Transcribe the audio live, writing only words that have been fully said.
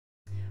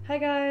Hi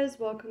guys,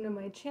 welcome to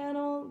my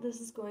channel. This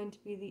is going to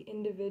be the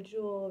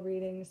individual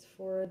readings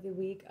for the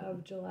week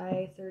of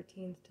July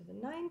 13th to the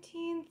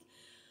 19th.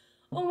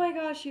 Oh my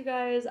gosh, you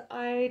guys,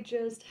 I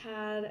just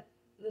had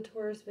the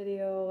Taurus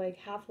video like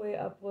halfway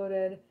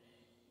uploaded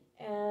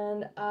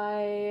and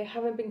I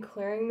haven't been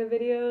clearing the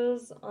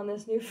videos on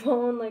this new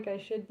phone like I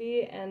should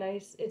be, and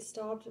it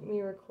stopped me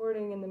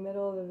recording in the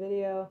middle of the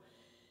video,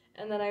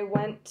 and then I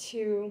went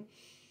to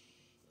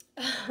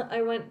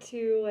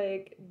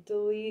like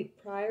delete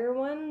prior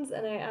ones,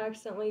 and I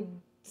accidentally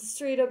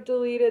straight up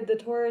deleted the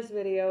Taurus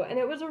video, and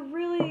it was a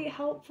really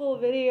helpful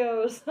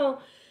video, so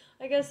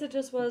I guess it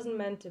just wasn't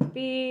meant to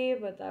be,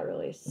 but that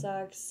really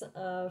sucks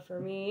for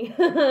me.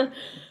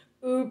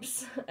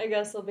 Oops, I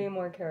guess I'll be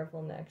more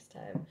careful next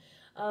time.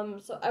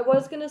 So I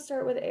was going to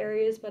start with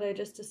Aries, but I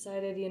just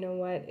decided, you know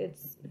what,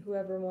 it's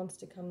whoever wants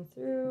to come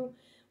through,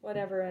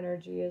 whatever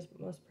energy is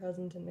most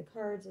present in the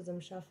cards as I'm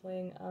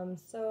shuffling.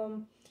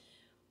 So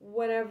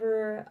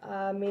whatever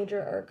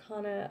major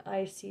arcana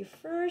I see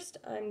first,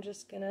 I'm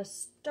just gonna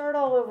start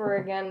all over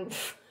again.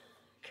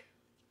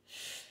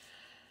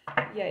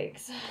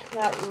 Yikes,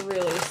 that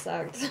really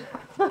sucked.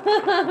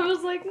 I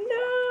was like,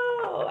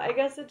 no, I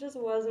guess it just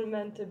wasn't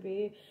meant to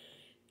be.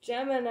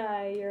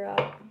 Gemini, you're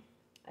up.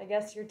 I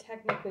guess you're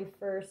technically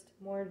first.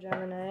 More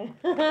Gemini.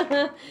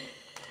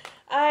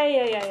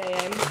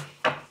 Ay.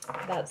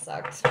 That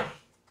sucked.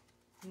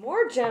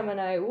 More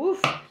Gemini,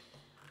 woof.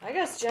 I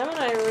guess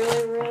Gemini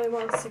really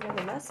wants to get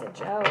a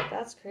message out.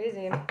 That's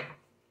crazy.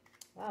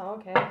 Wow,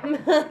 okay.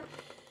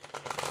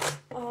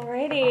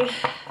 Alrighty,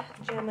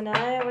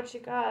 Gemini, what you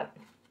got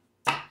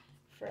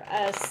for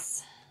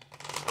us?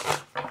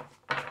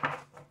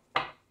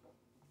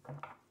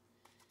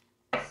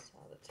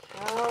 Saw the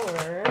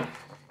Tower.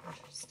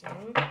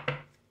 Interesting.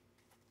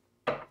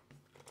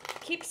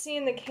 Keep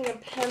seeing the King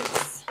of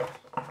Pentacles.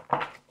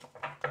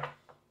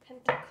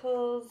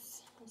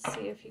 Let's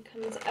see if he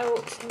comes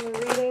out in the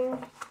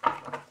reading.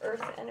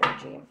 Earth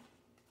energy.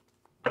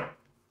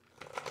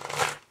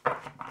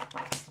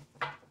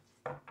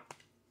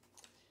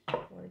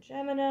 More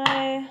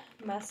Gemini.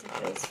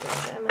 Messages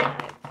for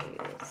Gemini,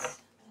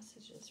 please.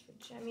 Messages for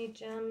Gemmy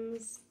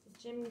Gems.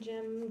 Gem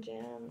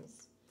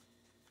Gems.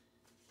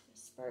 The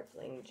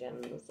sparkling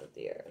gems of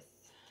the earth.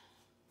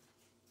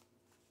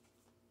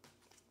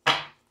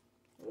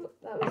 Ooh,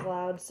 that was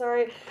loud.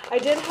 Sorry. I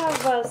did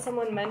have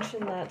someone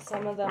mention that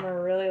some of them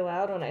are really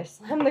loud when I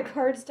slam the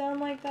cards down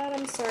like that.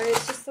 I'm sorry.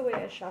 It's just the way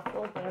I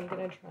shuffle, but I'm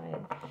going to try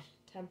and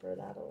temper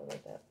that a little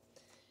bit.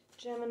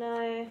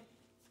 Gemini.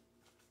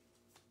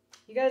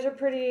 You guys are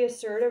pretty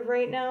assertive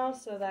right now,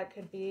 so that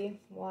could be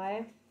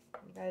why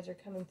you guys are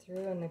coming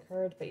through in the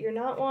cards, but you're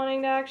not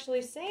wanting to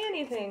actually say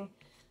anything.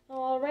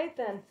 Oh, all right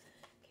then.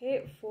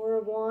 Okay, Four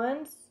of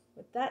Wands.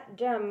 With that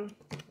gem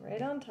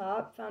right on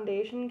top,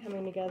 foundation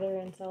coming together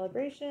in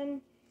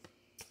celebration.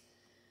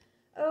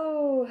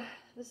 Oh,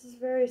 this is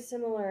very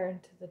similar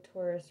to the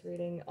Taurus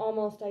reading,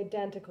 almost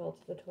identical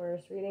to the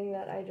Taurus reading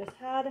that I just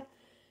had.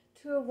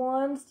 Two of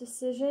Wands,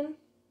 decision.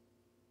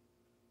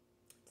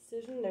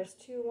 There's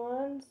two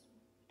wands.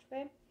 Which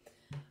way?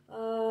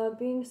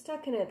 Being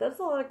stuck in it. That's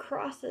a lot of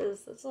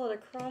crosses. That's a lot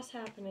of cross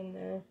happening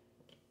there.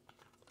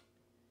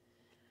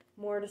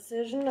 More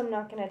decision. I'm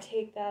not going to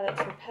take that.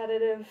 It's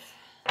repetitive.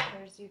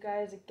 There's you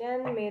guys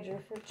again, major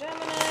for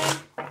Gemini.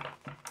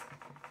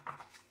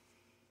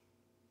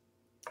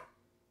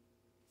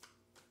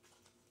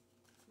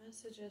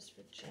 Messages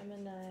for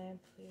Gemini,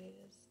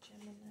 please.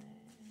 Gemini.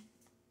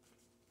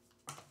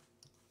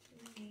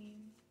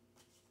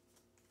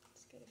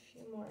 Let's get a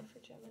few more for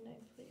Gemini,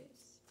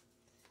 please.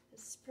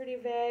 This is pretty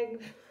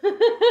vague.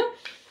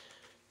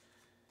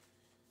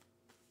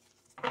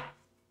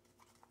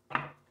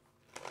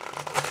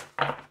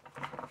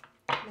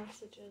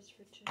 Messages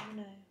for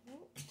Gemini.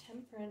 Oh,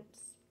 Temperance.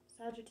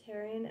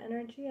 Sagittarian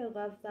energy. I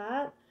love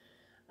that.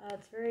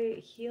 It's very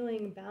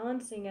healing,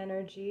 balancing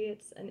energy.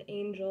 It's an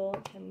angel.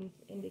 Can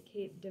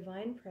indicate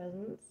divine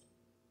presence.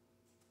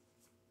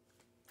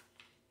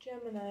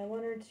 Gemini.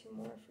 One or two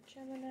more for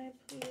Gemini,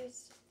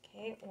 please.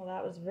 Okay. Well,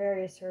 that was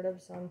very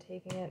assertive, so I'm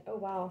taking it. Oh,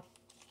 wow.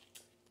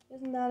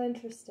 Isn't that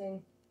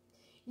interesting?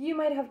 You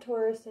might have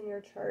Taurus in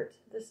your chart.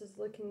 This is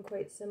looking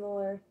quite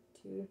similar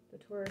to the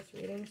Taurus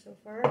reading so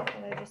far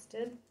that I just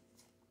did.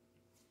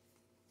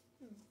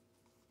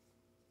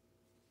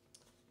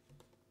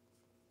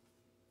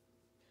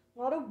 A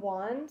lot of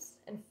wands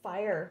and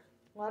fire.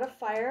 A lot of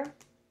fire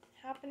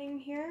happening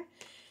here.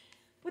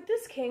 With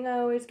this king, I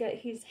always get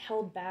he's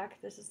held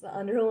back. This is the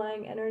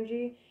underlying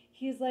energy.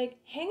 He's like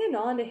hanging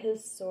on to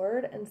his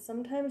sword, and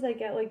sometimes I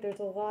get like there's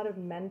a lot of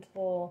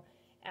mental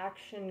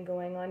action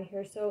going on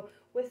here. So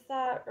with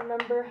that,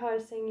 remember how I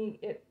was saying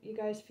you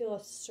guys feel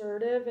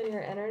assertive in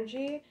your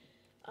energy,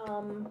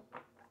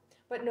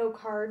 but no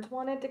cards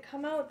wanted to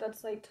come out?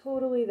 That's like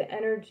totally the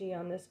energy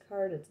on this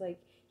card. It's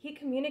like he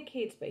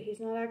communicates, but he's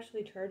not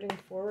actually charging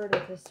forward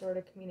with his sword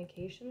of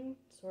communication.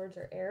 Swords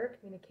are air,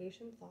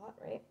 communication, thought,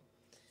 right?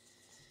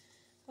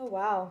 Oh,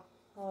 wow.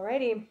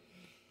 Alrighty.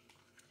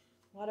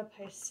 A lot of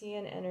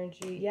Piscean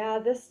energy. Yeah,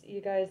 this,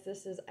 you guys,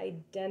 this is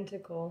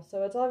identical.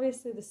 So it's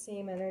obviously the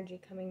same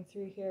energy coming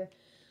through here.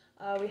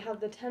 We have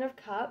the Ten of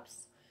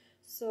Cups.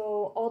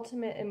 So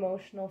ultimate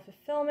emotional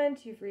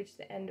fulfillment. You've reached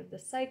the end of the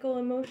cycle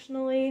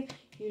emotionally,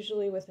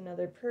 usually with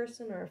another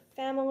person or a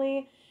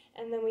family.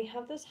 And then we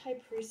have this High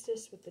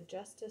Priestess with the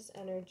Justice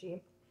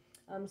energy.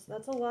 So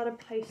that's a lot of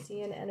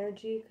Piscean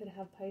energy. You could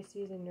have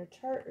Pisces in your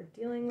chart or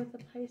dealing with a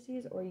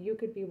Pisces, or you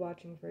could be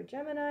watching for a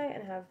Gemini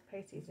and have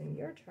Pisces in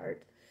your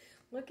chart.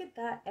 Look at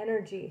that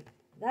energy.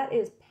 That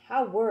is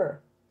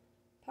power.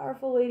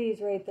 Powerful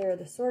ladies right there.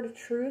 The Sword of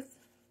Truth,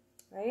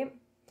 right?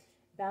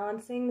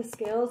 Balancing the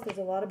scales. There's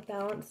a lot of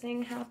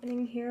balancing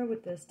happening here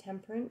with this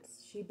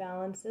Temperance. She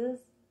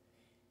balances.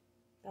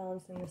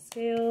 Balancing the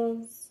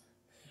scales.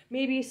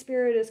 Maybe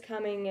Spirit is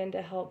coming in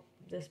to help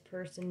this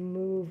person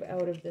move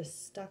out of this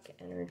stuck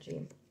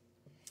energy.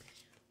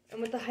 And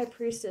with the High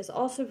Priestess,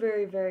 also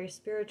very, very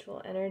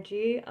spiritual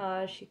energy.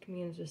 She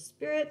communes with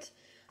Spirit.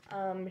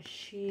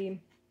 She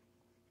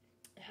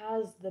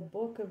has the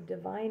Book of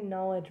Divine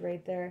Knowledge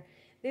right there.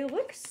 They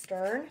look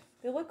stern.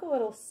 They look a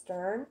little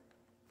stern.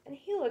 And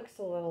he looks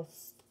a little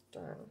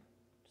stern.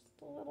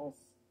 Just a little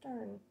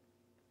stern.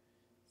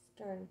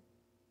 Stern.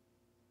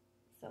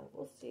 So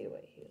we'll see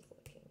what he's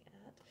looking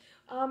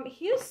at.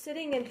 He is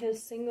sitting in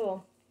his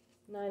single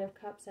Nine of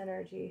Cups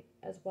energy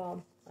as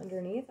well.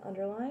 Underneath,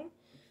 underlying.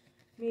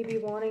 Maybe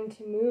wanting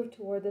to move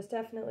toward, this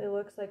definitely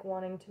looks like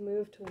wanting to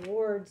move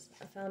towards,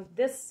 I found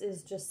this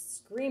is just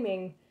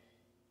screaming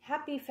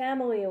happy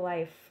family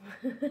life.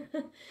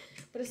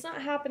 But it's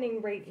not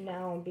happening right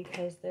now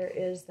because there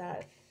is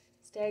that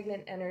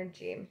stagnant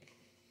energy.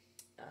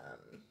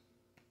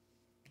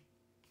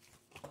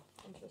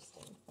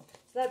 Interesting.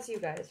 So that's you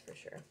guys for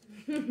sure.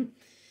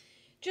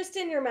 Just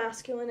in your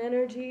masculine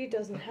energy,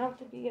 doesn't have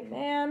to be a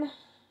man.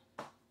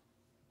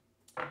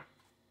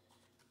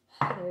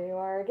 There you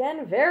are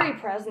again, very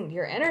present.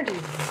 Your energy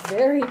is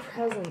very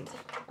present.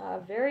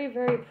 Very,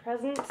 very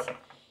present.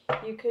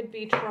 You could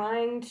be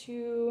trying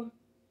to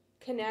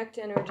connect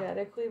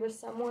energetically with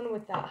someone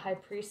with that High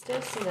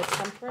Priestess and the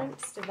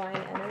Temperance,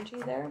 divine energy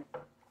there.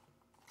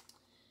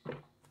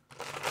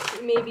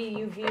 Maybe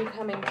you view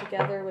coming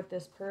together with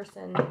this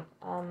person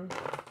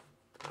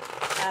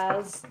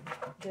as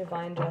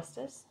divine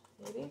justice,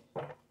 maybe.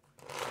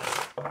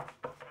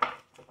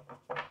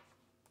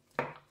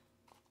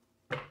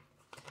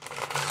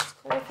 Let's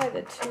clarify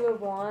the Two of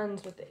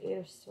Wands with the Eight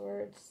of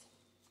Swords.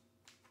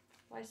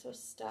 Why so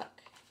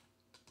stuck?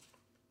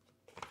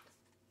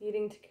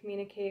 Needing to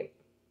communicate.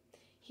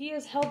 He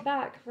is held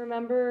back,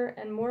 remember,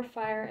 and more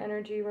fire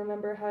energy.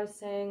 Remember how I was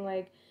saying,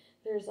 like,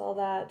 there's all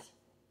that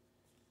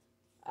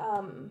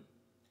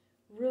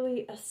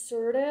really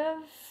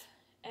assertive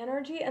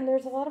energy, and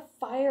there's a lot of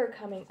fire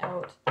coming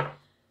out.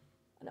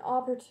 An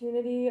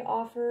opportunity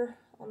offer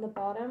on the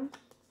bottom.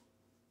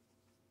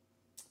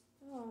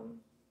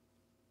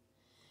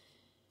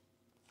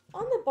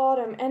 On the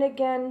bottom, and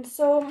again,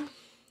 so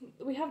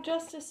we have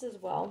Justice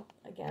as well,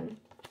 again.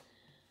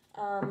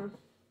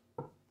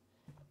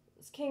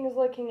 This king is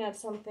looking at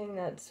something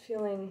that's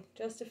feeling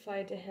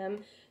justified to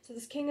him. So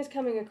this king is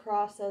coming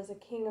across as a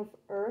king of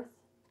earth.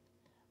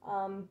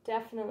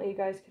 Definitely you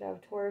guys could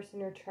have Taurus in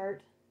your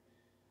chart.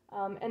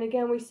 And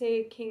again, we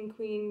say king,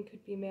 queen,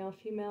 could be male,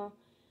 female.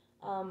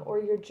 Or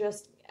you're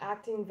just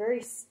acting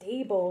very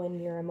stable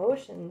in your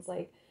emotions,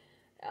 like,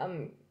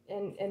 and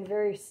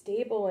very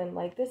stable, and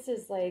like, this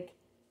is like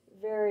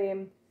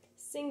very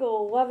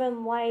single,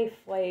 loving life,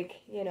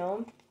 like, you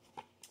know.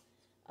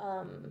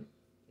 And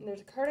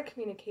there's a card of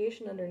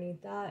communication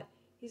underneath that.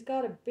 He's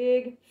got a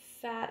big,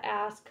 fat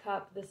ass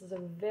cup. This is a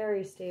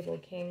very stable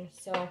king.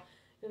 So,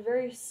 a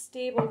very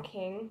stable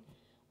king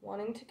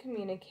wanting to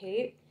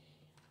communicate.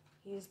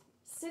 He's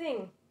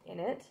sitting in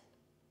it,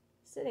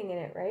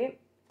 right?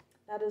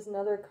 That is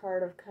another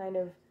card of kind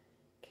of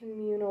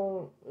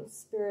communal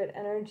spirit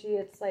energy.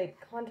 It's like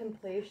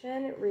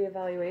contemplation,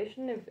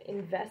 reevaluation of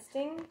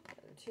investing,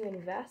 to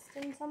invest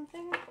in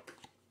something.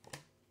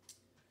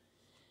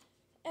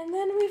 And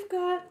then we've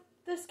got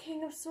this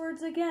King of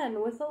Swords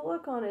again with a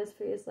look on his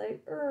face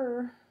like,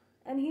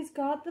 and he's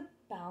got the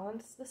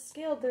balance, the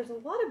scale. There's a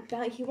lot of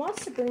balance. He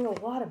wants to bring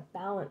a lot of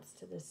balance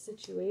to this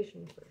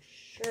situation for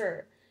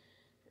sure.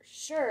 For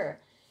sure.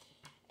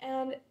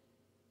 And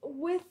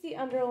with the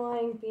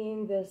underlying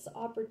being this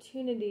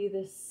opportunity,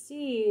 this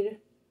seed,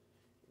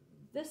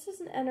 this is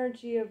an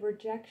energy of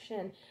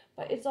rejection.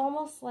 But it's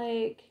almost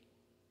like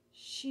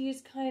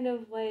she's kind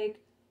of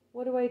like,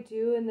 what do I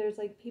do? And there's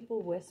like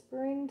people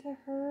whispering to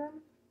her.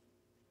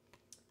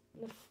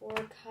 The Four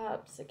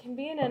Cups. It can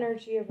be an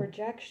energy of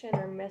rejection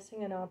or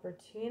missing an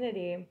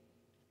opportunity.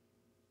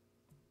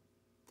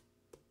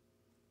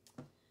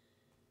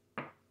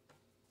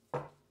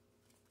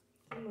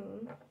 The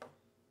Moon.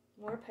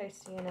 More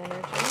Piscean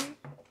energy.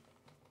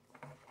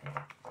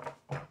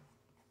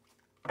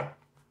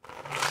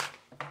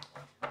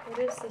 What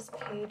is this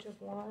Page of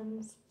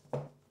Wands?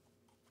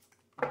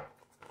 Clarify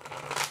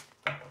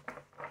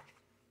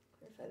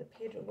the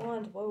Page of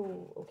Wands.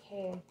 Whoa,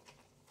 okay.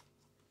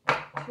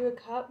 Two of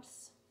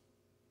Cups.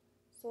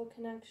 soul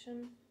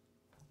connection,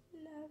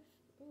 love.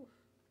 Ooh.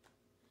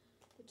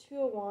 The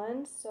Two of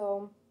Wands,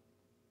 so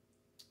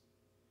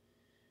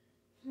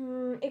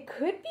it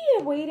could be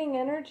a waiting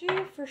energy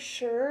for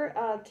sure.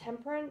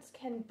 Temperance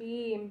can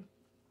be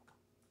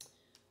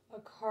a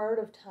card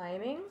of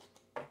timing.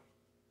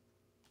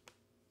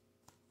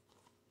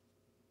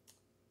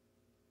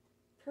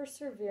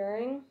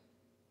 Persevering.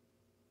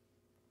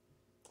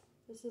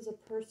 This is a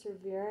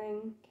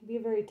persevering, can be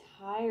a very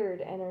tired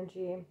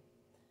energy.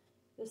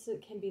 This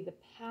can be the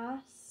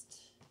past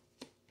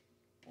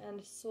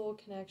and soul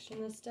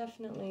connection. This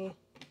definitely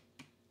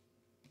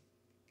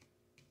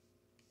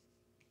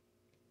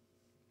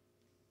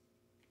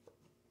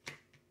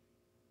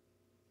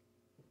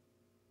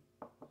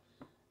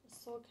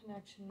soul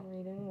connection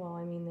reading. Well,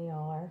 I mean, they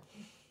all are.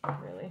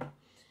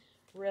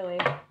 Really.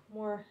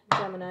 More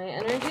Gemini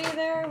energy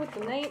there with the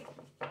Knight.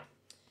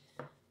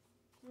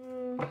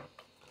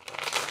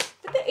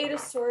 With the Eight of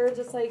Swords,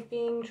 it's like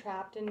being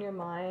trapped in your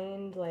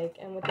mind, like,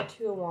 and with the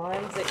Two of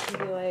Wands, it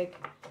can be like,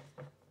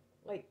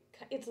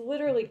 it's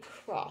literally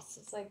cross.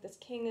 It's like this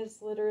king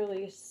is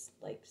literally,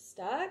 like,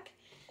 stuck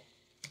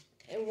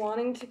and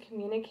wanting to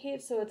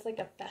communicate, so it's like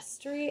a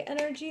festery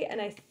energy, and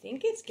I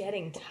think it's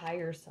getting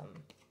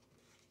tiresome.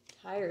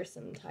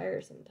 Tiresome.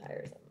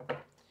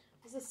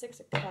 This is Six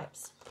of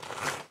Cups.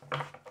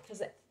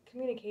 Because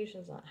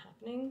communication is not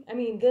happening. I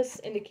mean, this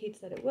indicates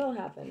that it will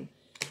happen,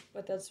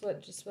 but that's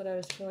just what I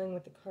was feeling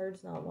with the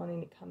cards not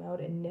wanting to come out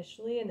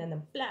initially, and then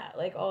the blah,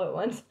 like all at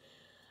once.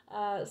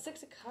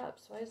 Six of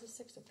Cups. Why is the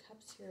Six of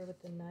Cups here with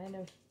the Nine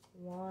of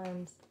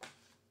Wands?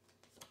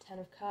 Ten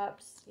of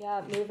Cups.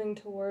 Yeah, moving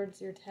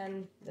towards your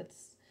 10.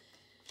 That's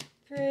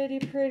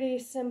pretty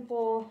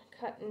simple,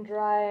 cut and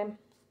dry.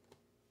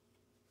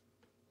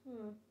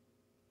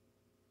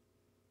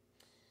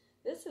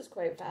 This is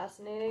quite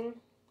fascinating.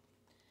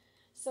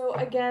 So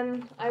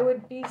again, I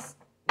would be,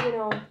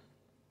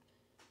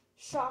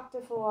 shocked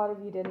if a lot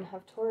of you didn't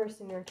have Taurus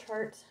in your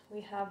chart.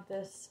 We have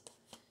this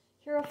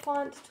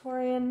Hierophant,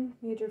 Taurian,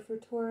 major for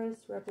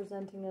Taurus,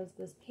 representing as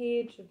this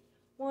Page of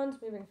Wands,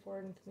 moving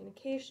forward in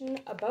communication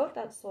about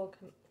that soul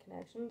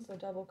connection. So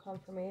double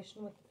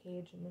confirmation with the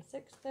Page and the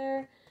 6 there.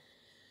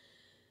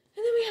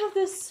 And then we have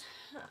this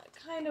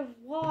kind of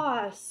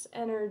loss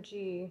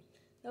energy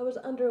that was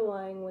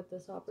underlying with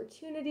this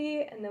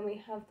opportunity. And then we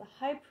have the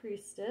High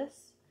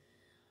Priestess.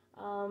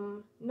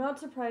 Not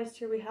surprised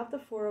here, we have the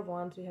Four of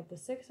Wands, we have the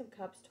Six of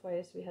Cups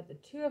twice, we have the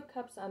Two of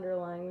Cups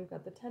underlying, we've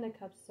got the Ten of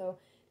Cups, so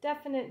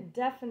definite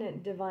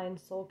divine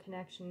soul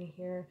connection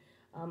here.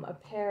 A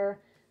pair,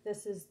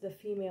 this is the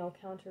female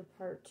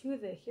counterpart to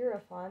the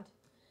Hierophant.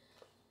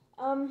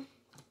 And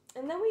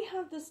then we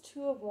have this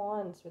Two of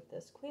Wands with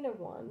this Queen of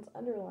Wands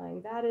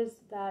underlying. That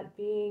is that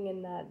being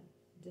in that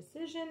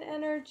decision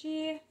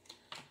energy.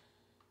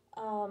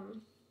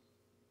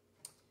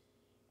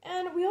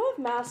 And we all have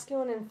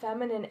masculine and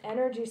feminine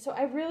energy, so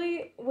I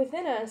really,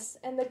 within us,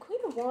 and the Queen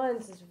of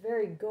Wands is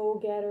very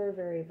go-getter,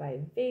 very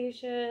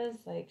vivacious,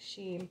 like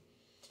she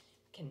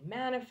can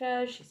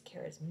manifest, she's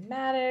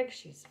charismatic,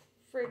 she's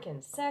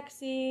freaking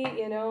sexy,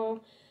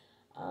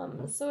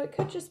 so it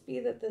could just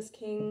be that this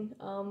king,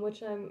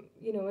 which I'm,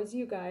 as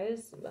you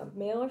guys,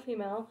 male or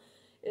female,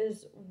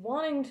 is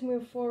wanting to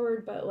move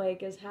forward, but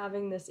like is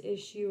having this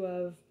issue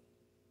of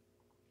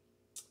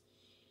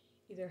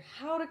either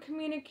how to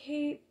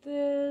communicate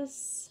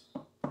this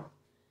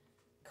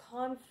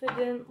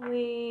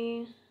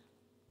confidently.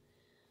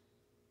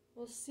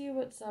 We'll see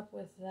what's up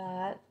with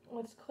that.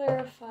 Let's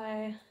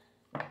clarify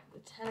the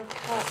Ten of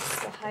Cups,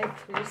 the High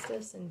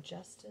Priestess, and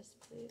Justice,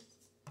 please.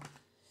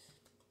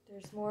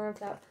 There's more of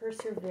that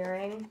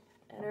persevering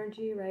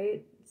energy,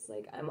 right? It's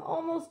like, I'm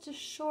almost to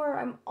shore.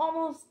 I'm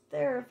almost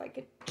there. If I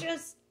could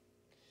just...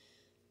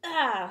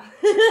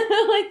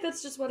 like,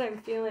 that's just what I'm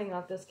feeling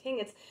off this king.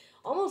 It's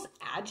almost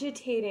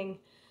agitating.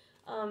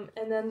 And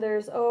then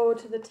there's,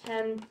 to the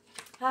 10.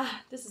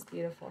 This is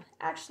beautiful.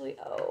 Actually,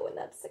 and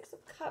that Six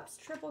of Cups,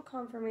 triple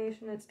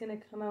confirmation. It's going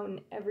to come out in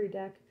every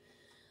deck.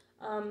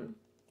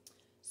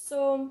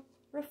 So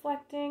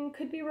reflecting,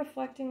 could be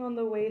reflecting on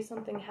the way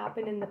something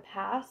happened in the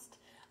past.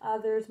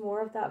 There's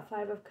more of that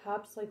Five of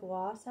Cups, like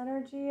loss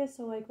energy.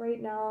 So like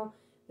right now,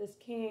 this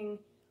king,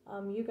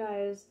 you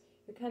guys,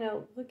 you're kind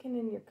of looking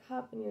in your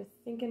cup and you're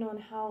thinking on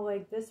how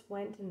like this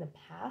went in the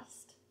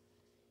past.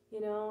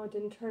 It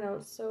didn't turn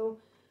out so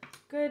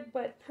good,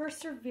 but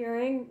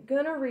persevering,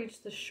 gonna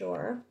reach the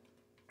shore.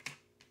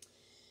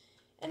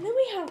 And then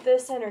we have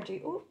this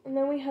energy. And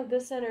then we have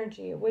this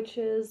energy, which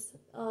is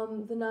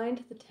the 9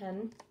 to the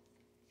 10.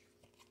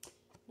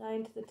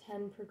 9 to the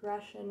 10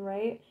 progression,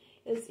 right?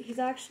 He's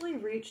actually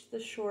reached the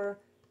shore,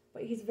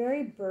 but he's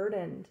very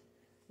burdened,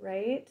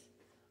 right?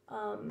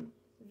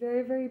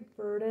 Very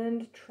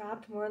burdened,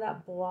 trapped, more of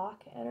that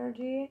block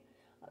energy.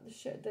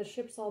 The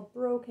ship's all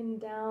broken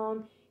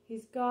down.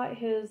 He's got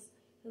his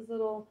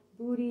little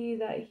booty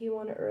that he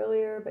won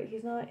earlier, but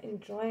he's not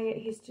enjoying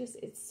it.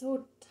 It's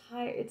so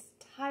tired. It's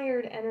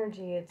tired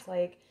energy. It's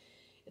like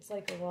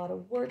a lot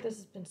of work. This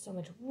has been so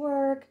much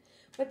work.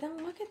 But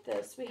then look at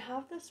this. We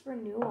have this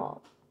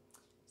renewal.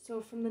 So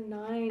from the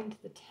 9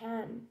 to the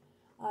 10,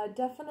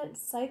 definite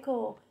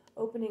cycle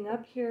opening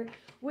up here.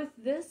 With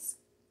this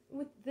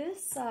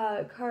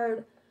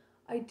card,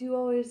 I do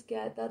always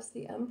get, that's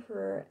the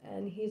Emperor,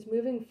 and he's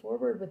moving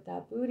forward with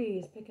that booty.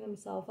 He's picking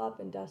himself up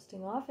and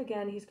dusting off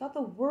again. He's got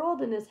the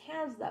world in his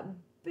hands, that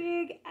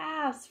big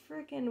ass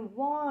freaking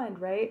wand,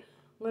 right?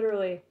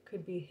 Literally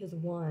could be his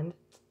wand.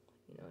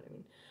 You know what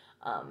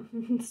I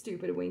mean?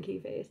 Stupid winky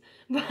face.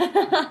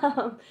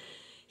 But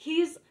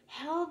he's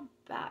held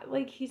back.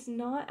 Like, he's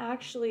not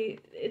actually,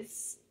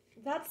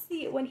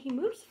 when he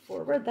moves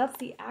forward, that's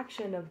the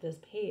action of this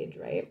page,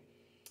 right?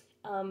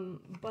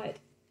 But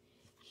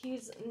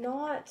he's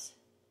not,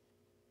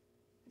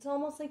 it's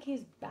almost like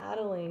he's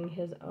battling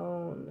his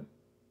own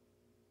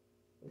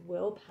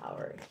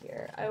willpower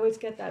here. I always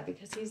get that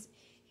because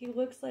he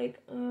looks like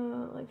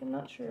I'm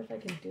not sure if I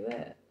can do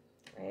it,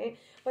 right?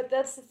 But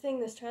that's the thing,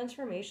 this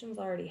transformation's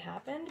already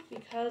happened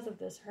because of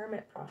this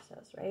Hermit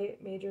process, right?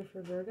 Major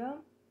for Virgo.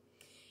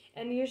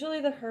 And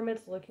usually the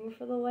Hermit's looking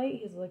for the light.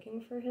 He's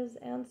looking for his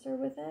answer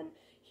within.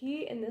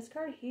 In this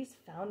card, he's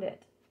found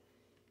it.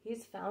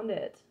 He's found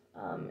it.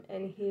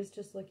 And he's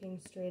just looking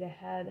straight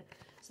ahead.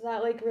 So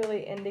that like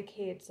really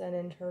indicates an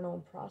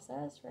internal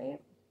process, right?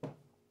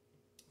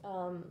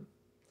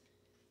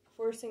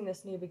 Forcing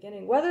this new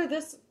beginning. Whether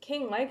this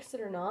king likes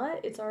it or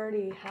not, it's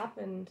already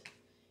happened.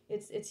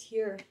 It's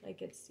here.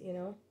 Like, it's, you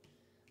know.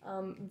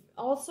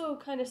 Also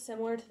kind of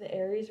similar to the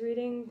Aries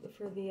reading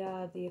for the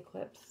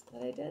eclipse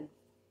that I did.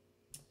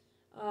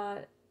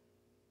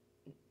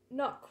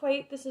 Not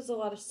quite. This is a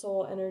lot of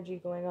soul energy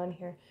going on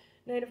here.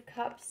 Knight of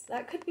Cups.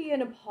 That could be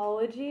an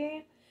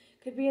apology.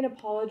 Could be an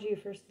apology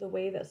for the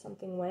way that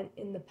something went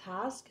in the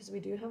past, because we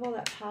do have all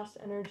that past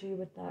energy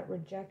with that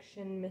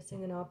rejection,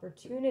 missing an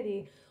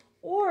opportunity.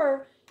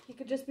 Or he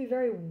could just be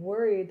very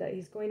worried that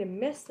he's going to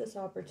miss this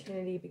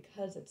opportunity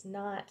because it's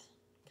not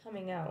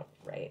coming out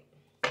right.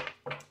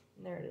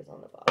 And there it is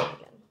on the bottom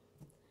again.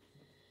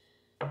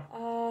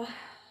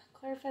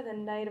 Clarify the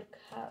Knight of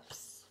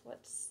Cups.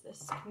 What's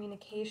this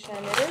communication?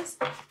 It is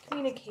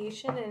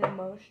communication and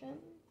emotion.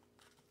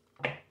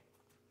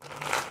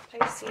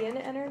 Piscean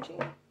energy.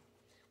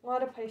 A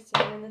lot of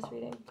Piscean in this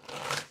reading.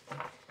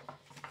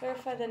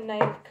 Clarify the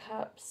Knight of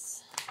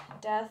Cups.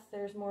 Death.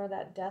 There's more of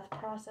that death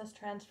process,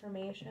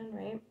 transformation,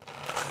 right?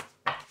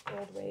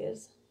 Old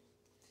ways.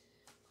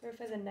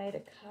 Clarify the Knight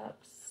of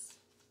Cups.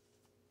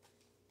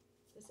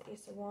 This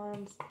Ace of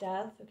Wands.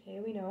 Death. Okay,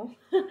 we know.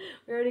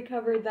 We already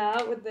covered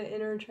that with the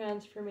inner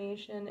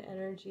transformation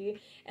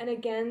energy. And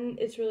again,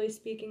 it's really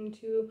speaking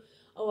to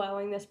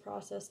allowing this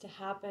process to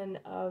happen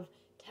of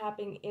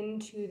tapping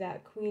into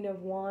that Queen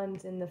of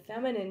Wands in the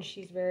feminine.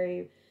 She's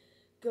very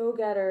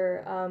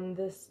go-getter.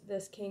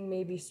 This king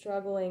may be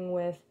struggling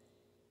with,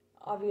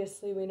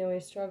 obviously we know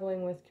he's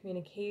struggling with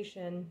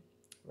communication,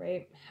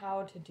 right?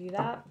 How to do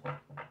that.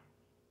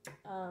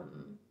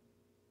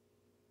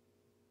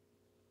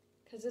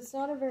 Because it's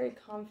not a very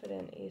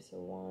confident Ace of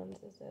Wands,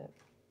 is it?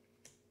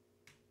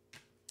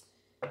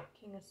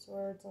 King of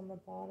Swords on the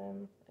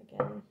bottom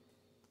again.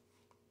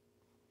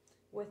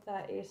 With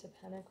that Ace of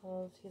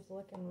Pentacles, he's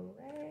looking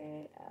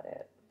right at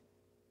it.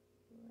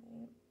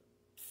 Right.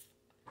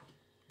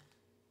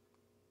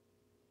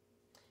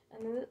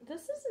 And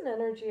this is an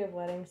energy of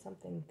letting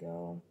something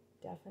go,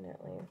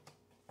 definitely.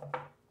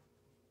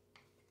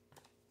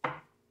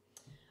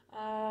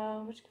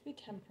 Which could be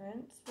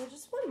Temperance. Well,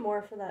 just one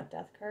more for that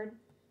Death card.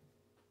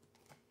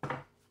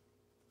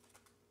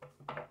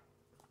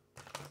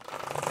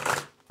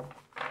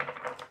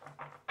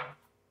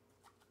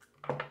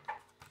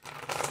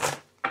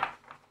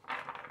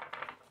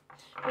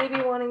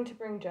 Maybe wanting to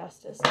bring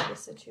justice to the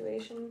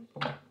situation.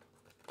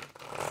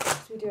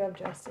 We do have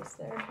justice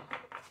there.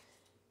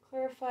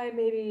 Clarify,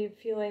 maybe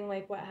feeling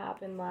like what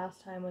happened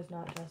last time was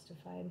not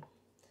justified.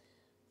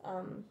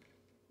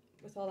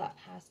 With all that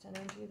past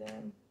energy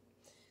there.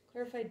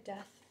 Clarify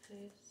death,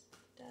 please.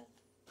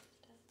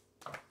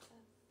 Death.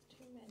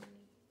 Too many.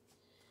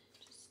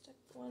 Just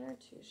one or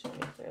two. Show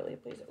me clearly,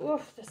 please.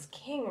 Oof, this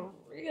king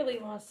really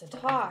wants to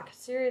talk.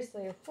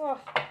 Seriously. Oof.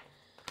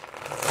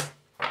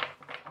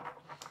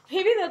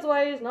 Maybe that's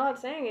why he's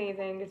not saying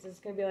anything, because it's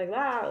going to be like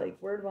that,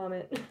 like word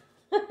vomit.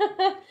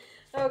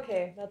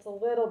 Okay, that's a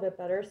little bit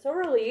better. So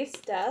release,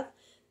 death,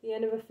 the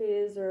end of a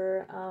phase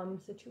or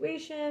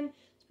situation,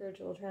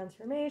 spiritual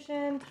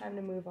transformation, time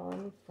to move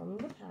on from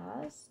the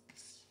past.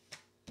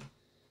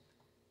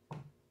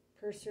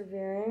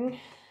 Persevering,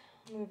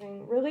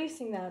 moving,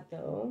 releasing that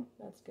though,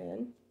 that's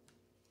good.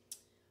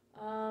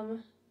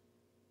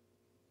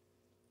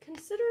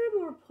 Consider a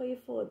more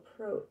playful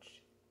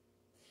approach.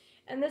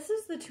 And this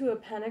is the Two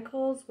of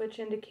Pentacles, which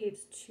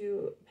indicates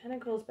 2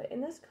 Pentacles, but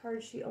in this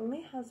card, she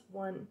only has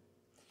 1.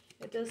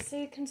 It does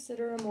say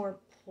consider a more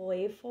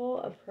playful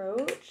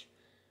approach.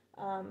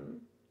 And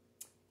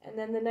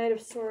then the Knight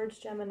of Swords,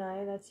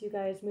 Gemini, that's you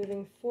guys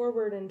moving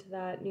forward into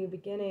that new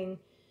beginning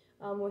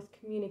with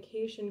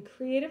communication,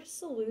 creative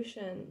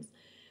solutions.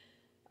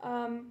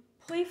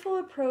 Playful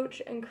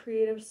approach and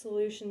creative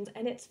solutions.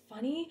 And it's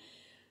funny,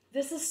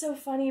 This is so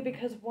funny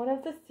because one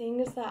of the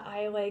things that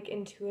I like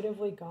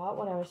intuitively got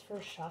when I was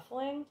first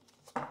shuffling,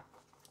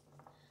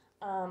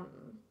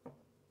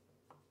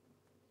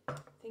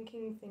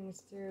 thinking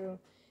things through,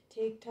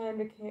 take time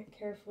to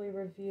carefully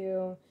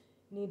review,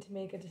 need to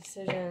make a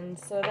decision.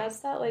 So that's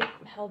that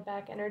like held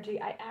back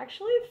energy. I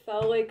actually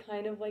felt like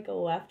kind of like a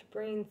left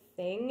brain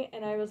thing,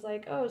 and I was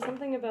like, oh,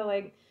 something about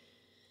like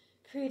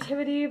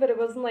creativity, but it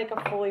wasn't like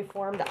a fully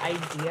formed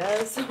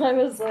idea. So I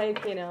was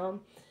like, you know,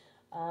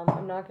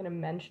 I'm not going to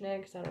mention it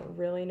because I don't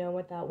really know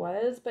what that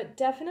was, but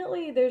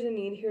definitely there's a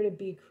need here to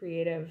be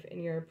creative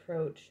in your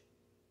approach.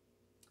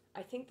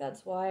 I think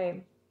that's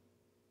why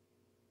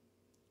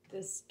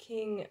this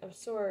King of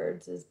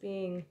Swords is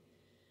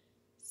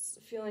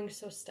feeling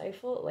so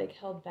stifled, like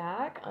held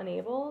back,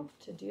 unable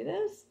to do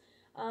this.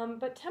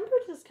 But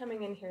Temperance is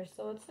coming in here,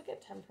 so let's look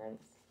at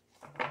Temperance.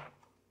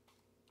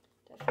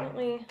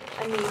 Definitely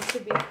a need to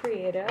be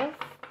creative,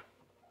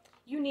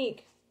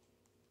 unique.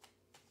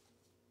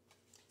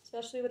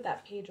 Especially with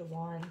that Page of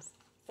Wands.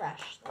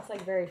 Fresh. That's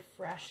like very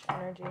fresh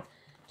energy.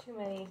 Too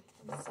many.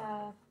 Let's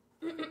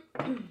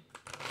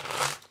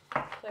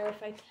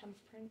clarify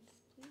Temperance,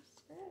 please,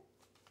 Spirit.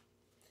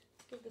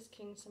 Let's give this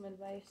King some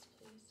advice,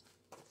 please.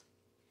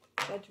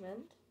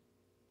 Judgment.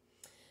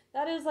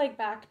 That is like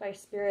backed by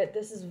Spirit.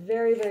 This is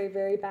very, very,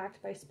 very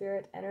backed by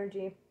Spirit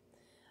energy.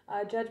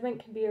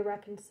 Judgment can be a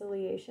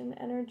reconciliation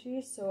energy,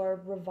 so a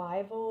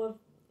revival of,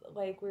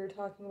 like we were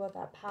talking about,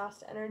 that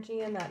past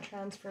energy and that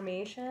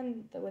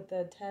transformation with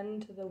the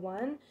 10 to the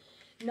 1.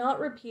 Not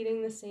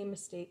repeating the same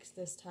mistakes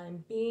this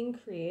time. Being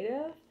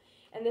creative.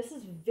 And this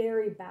is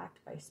very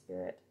backed by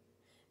Spirit.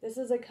 This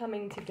is a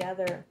coming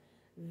together.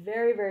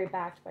 Very, very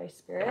backed by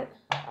Spirit.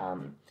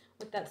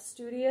 With that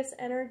studious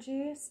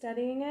energy,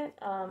 studying it.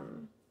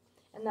 And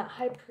that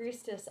High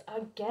Priestess.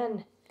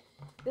 Again,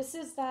 this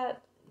is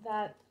that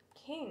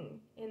King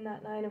in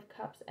that 9 of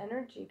Cups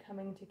energy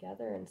coming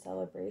together in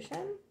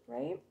celebration,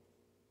 right?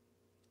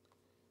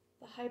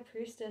 The High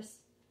Priestess,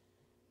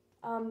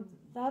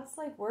 that's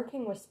like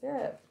working with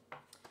Spirit.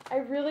 I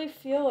really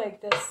feel like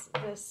this,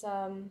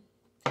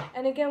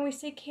 and again, we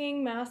say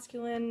King,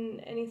 masculine,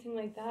 anything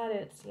like that,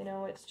 it's, you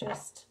know, it's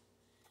just,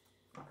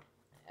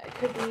 it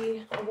could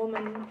be a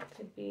woman,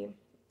 could be,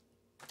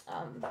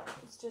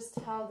 it's just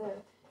how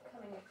they're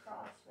coming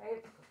across,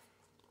 right?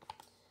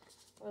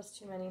 That was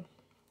too many,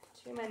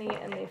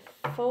 and they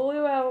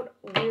flew out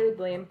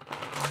weirdly.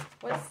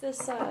 What's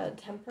this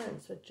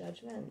Temperance with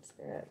Judgment,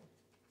 Spirit?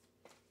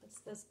 What's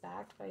this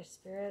backed by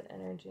Spirit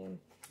energy?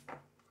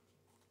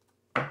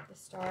 The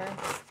Star.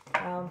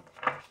 Wow.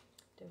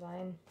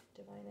 Divine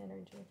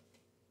energy.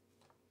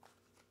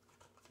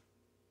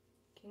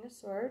 King of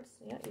Swords.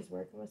 Yeah, he's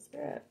working with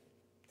Spirit.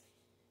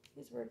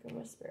 He's working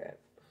with Spirit.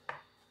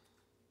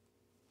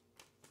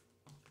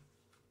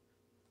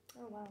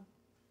 Oh, wow.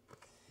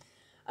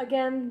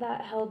 Again,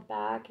 that held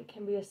back, it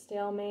can be a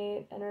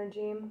stalemate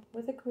energy.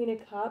 With the Queen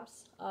of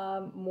Cups,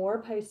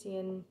 more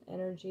Piscean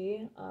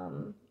energy,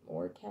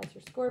 or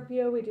Cancer,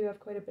 Scorpio. We do have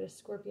quite a bit of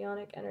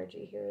Scorpionic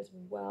energy here as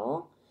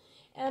well.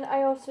 And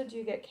I also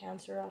do get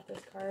Cancer off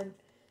this card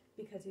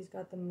because he's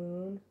got the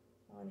moon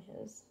on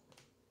his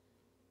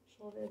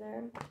shoulder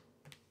there.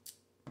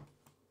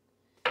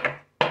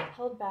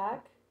 Held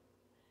back,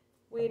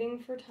 waiting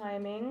for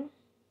timing.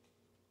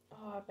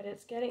 Oh, but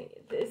it's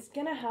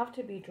gonna have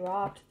to be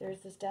dropped.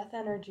 There's this death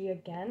energy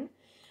again,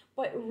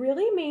 but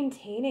really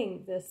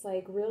maintaining this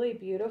like really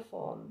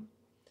beautiful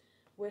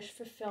wish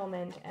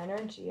fulfillment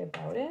energy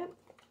about it.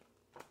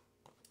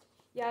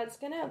 Yeah, it's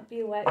gonna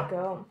be let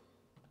go.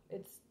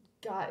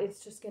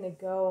 It's just gonna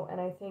go,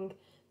 and I think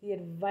the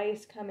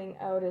advice coming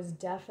out is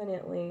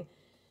definitely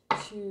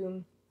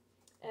to,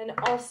 and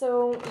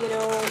also, you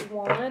know,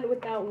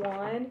 with that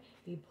wand,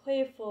 be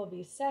playful,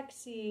 be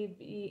sexy,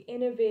 be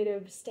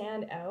innovative,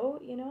 stand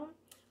out, you know?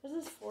 What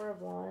is this 4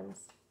 of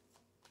Wands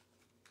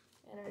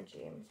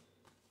energy?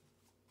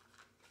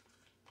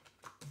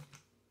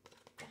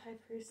 The High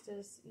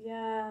Priestess,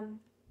 yeah.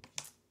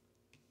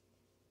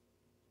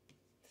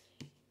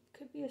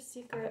 Could be a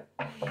secret.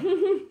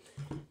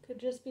 Could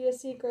just be a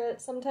secret.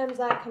 Sometimes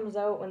that comes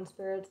out when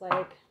Spirit's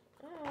like,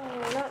 oh,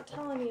 we're not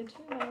telling you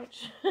too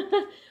much.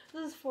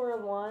 This is 4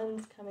 of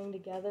Wands coming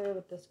together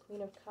with this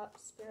Queen of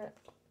Cups, Spirit.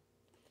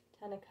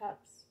 10 of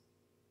Cups.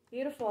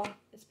 Beautiful.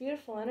 It's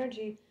beautiful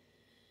energy.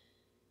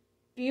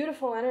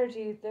 Beautiful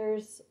energy.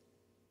 There's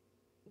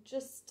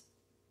just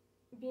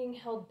being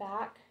held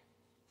back.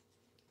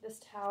 This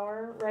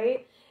Tower,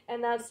 right?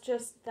 And that's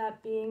just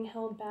that being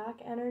held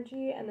back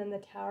energy. And then the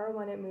Tower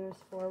when it moves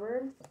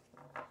forward.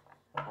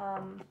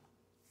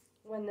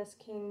 When this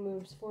King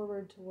moves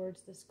forward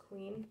towards this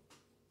Queen.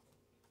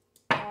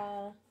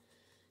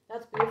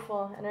 That's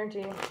beautiful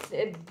energy.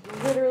 It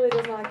literally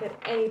does not get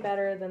any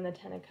better than the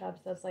 10 of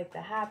Cups. That's like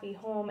the happy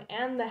home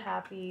and the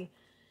happy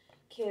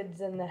kids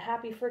and the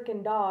happy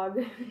freaking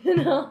dog. You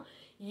know?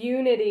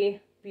 Unity.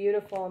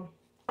 Beautiful.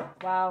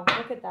 Wow.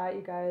 Look at that,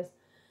 you guys.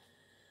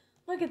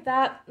 Look at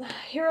that.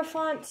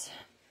 Hierophant.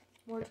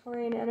 More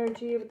Taurian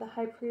energy with the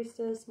High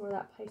Priestess. More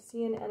that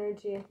Piscean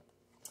energy.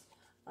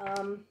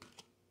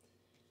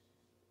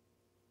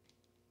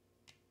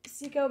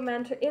 seek out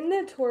mentor. In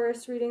the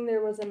Taurus reading,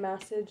 there was a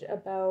message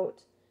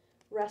about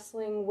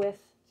wrestling with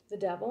the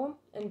devil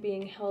and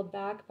being held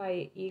back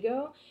by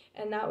ego,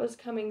 and that was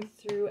coming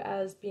through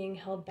as being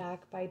held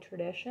back by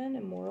tradition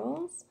and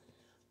morals.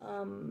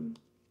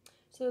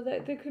 So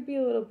that there could be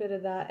a little bit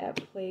of that at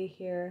play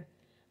here.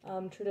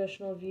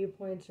 Traditional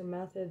viewpoints or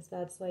methods,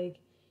 that's like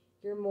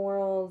your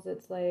morals,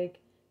 it's like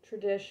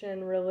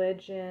tradition,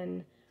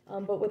 religion,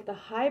 but with the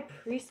high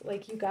priest,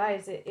 like you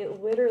guys,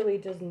 it literally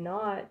does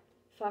not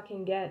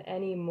fucking get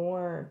any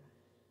more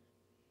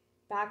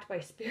backed by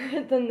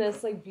spirit than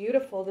this. Like,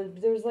 beautiful.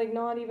 There's like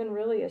not even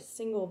really a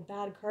single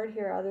bad card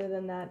here other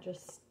than that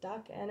just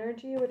stuck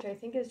energy, which I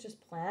think is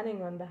just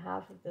planning on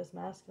behalf of this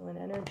masculine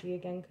energy.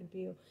 Again, could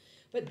be,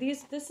 but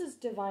this is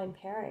divine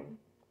pairing.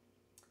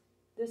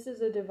 This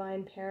is a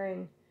divine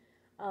pairing.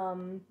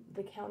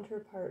 The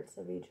counterparts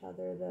of each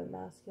other, the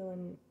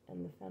masculine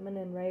and the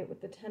feminine, right?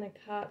 With the 10 of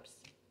Cups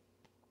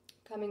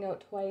coming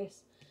out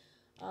twice.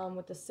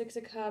 With the 6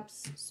 of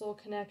Cups, soul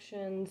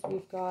connections,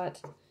 we've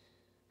got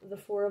the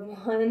 4 of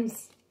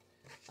Wands.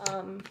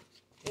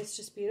 It's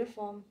just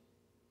beautiful.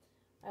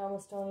 I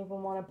almost don't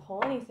even want to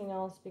pull anything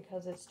else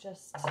because it's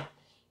just,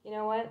 you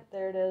know what?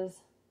 There it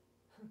is.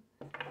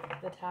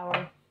 The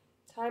Tower.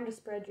 Time to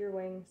spread your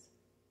wings.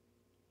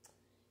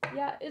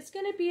 Yeah, it's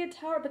going to be a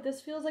Tower, but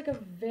this feels like a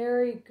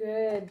very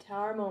good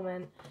Tower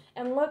moment.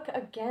 And look,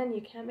 again,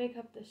 you can't make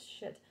up this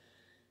shit.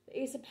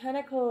 The Ace of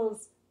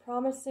Pentacles,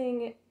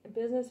 promising a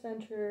business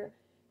venture,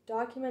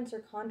 documents or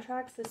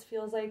contracts. This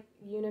feels like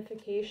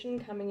unification,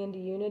 coming into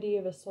unity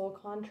of a soul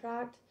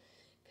contract.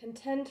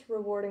 Content,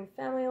 rewarding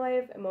family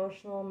life,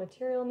 emotional,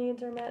 material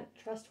needs are met,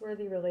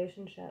 trustworthy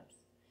relationships.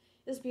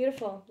 This is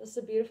beautiful. This is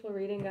a beautiful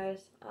reading,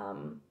 guys.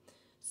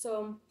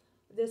 So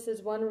this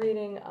is one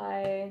reading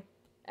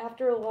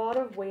after a lot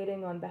of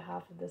waiting on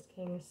behalf of this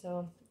king,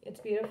 so it's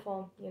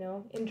beautiful, you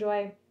know.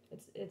 Enjoy.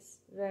 It's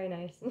very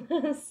nice.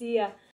 See ya.